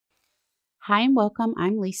Hi and welcome.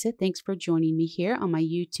 I'm Lisa. Thanks for joining me here on my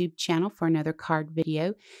YouTube channel for another card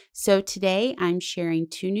video. So today I'm sharing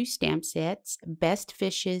two new stamp sets, Best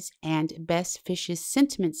Fishes and Best Fishes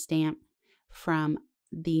Sentiment Stamp from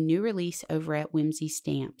the new release over at Whimsy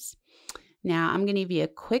Stamps. Now I'm going to give you a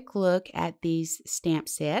quick look at these stamp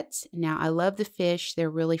sets. Now I love the fish. They're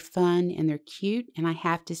really fun and they're cute. And I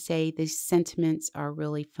have to say these sentiments are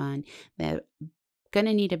really fun. The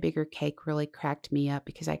Gonna Need a Bigger Cake really cracked me up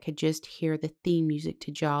because I could just hear the theme music to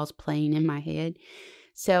Jaws playing in my head.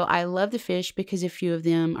 So I love the fish because a few of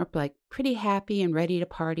them are like pretty happy and ready to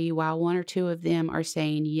party, while one or two of them are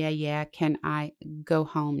saying, yeah, can I go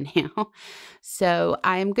home now? So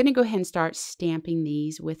I'm going to go ahead and start stamping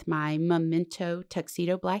these with my Memento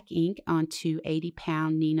Tuxedo Black ink onto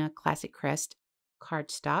 80-pound Nina Classic Crest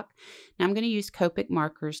cardstock. Now I'm going to use Copic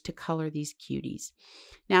markers to color these cuties.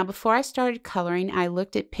 Now before I started coloring, I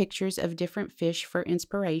looked at pictures of different fish for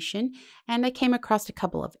inspiration, and I came across a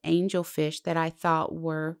couple of angel fish that I thought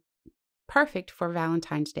were perfect for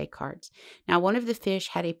Valentine's Day cards. Now one of the fish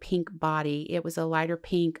had a pink body. It was a lighter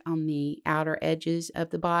pink on the outer edges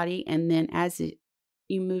of the body, and then as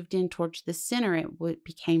you moved in towards the center, it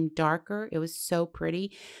became darker. It was so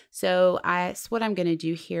pretty. So that's what I'm going to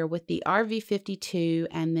do here with the RV52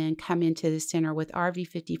 and then come into the center with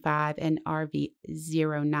RV55 and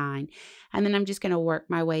RV09. And then I'm just going to work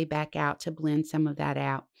my way back out to blend some of that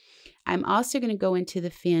out. I'm also going to go into the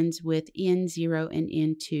fins with N0 and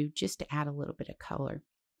N2 just to add a little bit of color.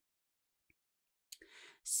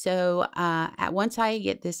 So once I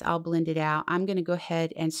get this all blended out, I'm going to go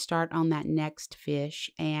ahead and start on that next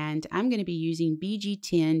fish. And I'm going to be using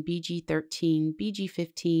BG10, BG13,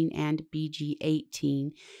 BG15, and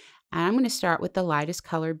BG18. And I'm going to start with the lightest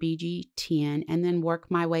color, BG10, and then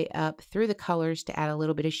work my way up through the colors to add a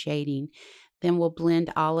little bit of shading. Then we'll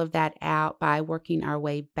blend all of that out by working our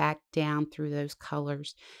way back down through those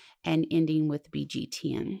colors and ending with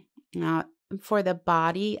BG10. Now, for the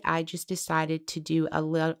body, I just decided to do a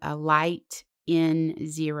light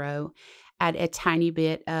N0, add a tiny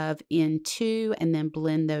bit of N2, and then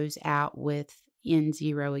blend those out with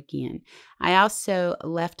N0 again. I also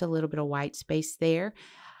left a little bit of white space there.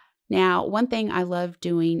 Now, one thing I love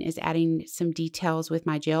doing is adding some details with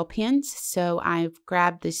my gel pens. So I've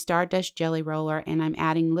grabbed the Stardust Jelly Roller and I'm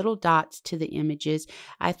adding little dots to the images.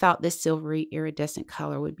 I thought this silvery iridescent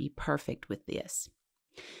color would be perfect with this.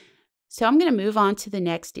 So I'm going to move on to the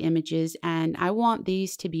next images, and I want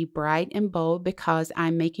these to be bright and bold because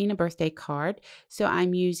I'm making a birthday card. So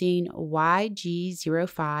I'm using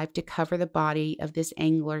YG05 to cover the body of this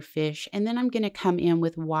angler fish, and then I'm going to come in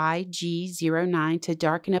with YG09 to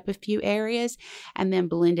darken up a few areas and then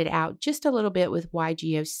blend it out just a little bit with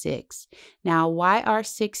YG06. Now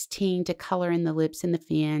YR16 to color in the lips and the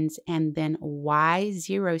fins, and then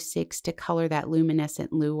Y06 to color that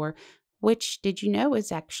luminescent lure, which, did you know,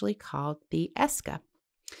 is actually called the Esca.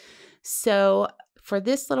 So for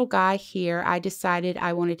this little guy here, I decided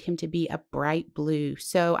I wanted him to be a bright blue.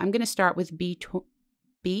 So I'm going to start with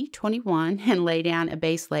B21 and lay down a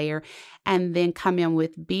base layer, and then come in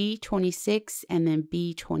with B26 and then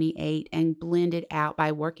B28 and blend it out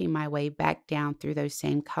by working my way back down through those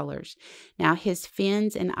same colors. Now his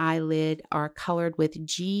fins and eyelid are colored with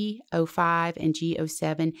G05 and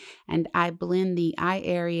G07, and I blend the eye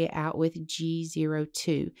area out with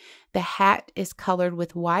G02. The hat is colored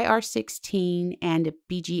with YR16 and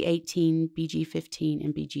BG18, BG15,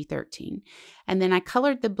 and BG13. And then I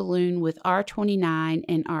colored the balloon with R29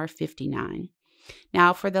 and R59.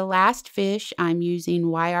 Now for the last fish, I'm using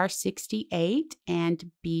YR68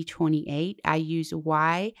 and B28. I use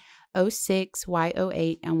Y06,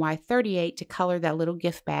 Y08, and Y38 to color that little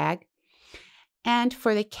gift bag. And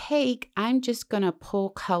for the cake, I'm just going to pull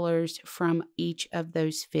colors from each of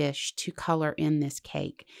those fish to color in this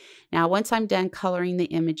cake. Now, once I'm done coloring the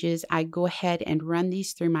images, I go ahead and run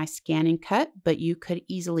these through my scan and cut, but you could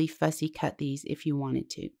easily fussy cut these if you wanted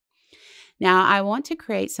to. Now, I want to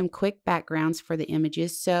create some quick backgrounds for the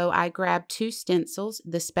images, so I grabbed two stencils,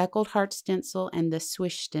 the Speckled Heart Stencil and the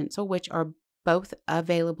Swish Stencil, which are both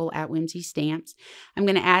available at Whimsy Stamps. I'm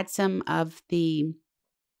going to add some of the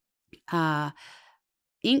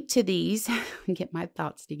ink to these and get my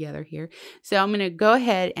thoughts together here. So I'm going to go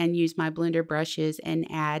ahead and use my blender brushes and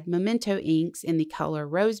add Memento inks in the color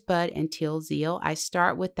Rosebud and Teal Zeal. I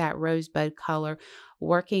start with that Rosebud color,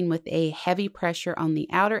 working with a heavy pressure on the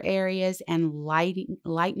outer areas and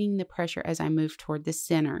lightening the pressure as I move toward the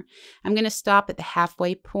center. I'm going to stop at the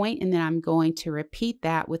halfway point, and then I'm going to repeat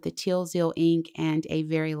that with the Teal Zeal ink and a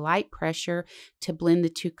very light pressure to blend the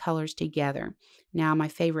two colors together. Now my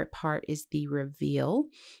favorite part is the reveal.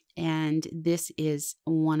 And this is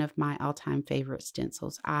one of my all-time favorite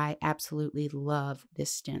stencils. I absolutely love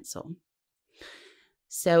this stencil.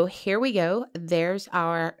 So here we go. There's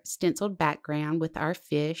our stenciled background with our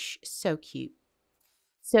fish. So cute.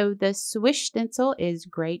 So the Swish Stencil is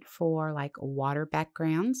great for like water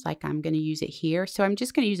backgrounds, like I'm going to use it here. So I'm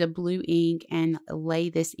just going to use a blue ink and lay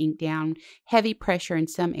this ink down, heavy pressure in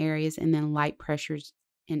some areas and then light pressures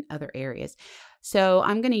in other areas. So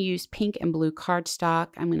I'm going to use pink and blue cardstock.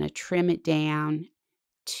 I'm going to trim it down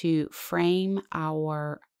to frame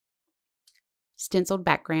our stenciled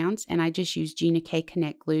backgrounds, and I just use Gina K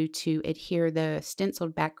Connect glue to adhere the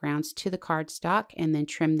stenciled backgrounds to the cardstock and then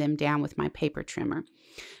trim them down with my paper trimmer.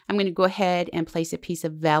 I'm going to go ahead and place a piece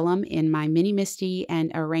of vellum in my mini MISTI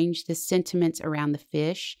and arrange the sentiments around the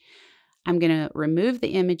fish. I'm going to remove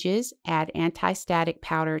the images, add anti-static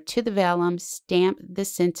powder to the vellum, stamp the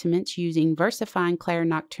sentiments using VersaFine Clair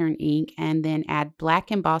Nocturne ink, and then add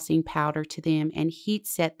black embossing powder to them and heat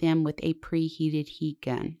set them with a preheated heat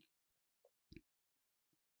gun.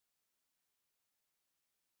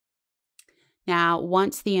 Now,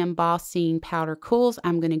 once the embossing powder cools,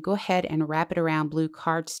 I'm going to go ahead and wrap it around blue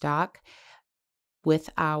cardstock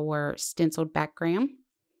with our stenciled background.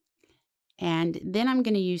 And then I'm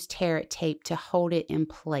going to use tear it tape to hold it in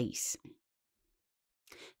place.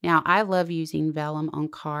 Now, I love using vellum on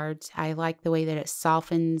cards. I like the way that it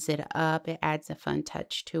softens it up. It adds a fun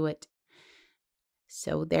touch to it.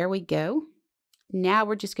 So there we go. Now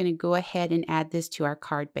we're just going to go ahead and add this to our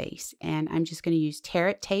card base. And I'm just going to use tear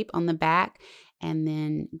it tape on the back and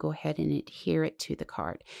then go ahead and adhere it to the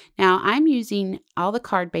card. Now I'm using, all the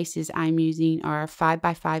card bases I'm using are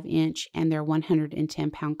 5x5 inch and they're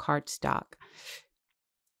 110 pound cardstock.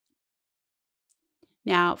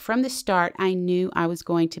 Now from the start, I knew I was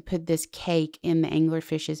going to put this cake in the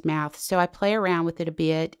anglerfish's mouth. So I play around with it a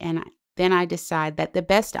bit and then I decide that the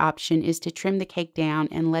best option is to trim the cake down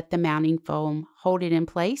and let the mounting foam hold it in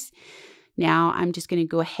place. Now I'm just going to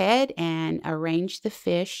go ahead and arrange the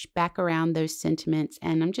fish back around those sentiments,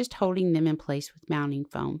 and I'm just holding them in place with mounting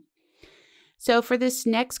foam. So for this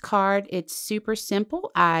next card, it's super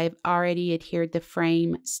simple. I've already adhered the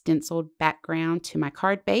frame stenciled background to my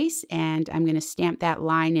card base, and I'm going to stamp that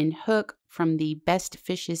line and hook from the Best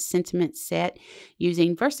Fishes Sentiment set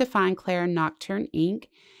using VersaFine Clair Nocturne ink.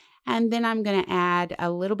 And then I'm going to add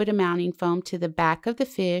a little bit of mounting foam to the back of the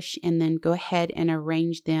fish and then go ahead and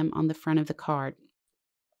arrange them on the front of the card.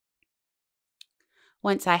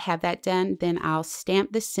 Once I have that done, then I'll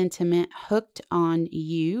stamp the sentiment Hooked on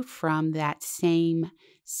You from that same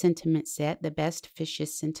sentiment set, the Best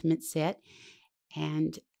Fishes Sentiment set.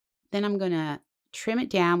 And then I'm going to trim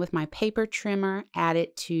it down with my paper trimmer, add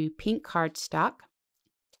it to pink cardstock,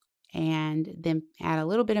 and then add a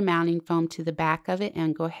little bit of mounting foam to the back of it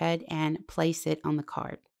and go ahead and place it on the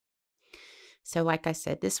card. So like I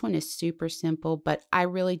said, this one is super simple, but I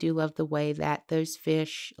really do love the way that those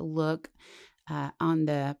fish look on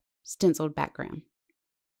the stenciled background.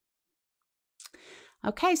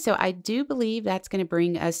 Okay, so I do believe that's going to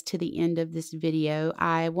bring us to the end of this video.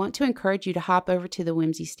 I want to encourage you to hop over to the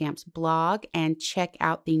Whimsy Stamps blog and check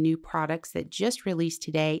out the new products that just released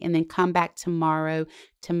today, and then come back tomorrow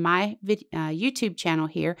to my YouTube channel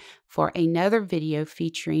here for another video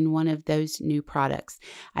featuring one of those new products.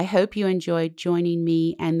 I hope you enjoyed joining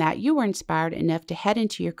me and that you were inspired enough to head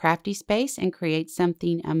into your crafty space and create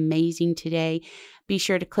something amazing today. Be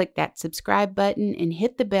sure to click that subscribe button and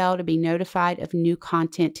hit the bell to be notified of new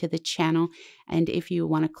content to the channel. And if you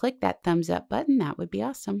want to click that thumbs up button, that would be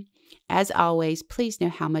awesome. As always, please know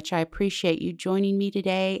how much I appreciate you joining me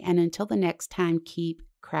today. And until the next time, keep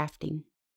crafting.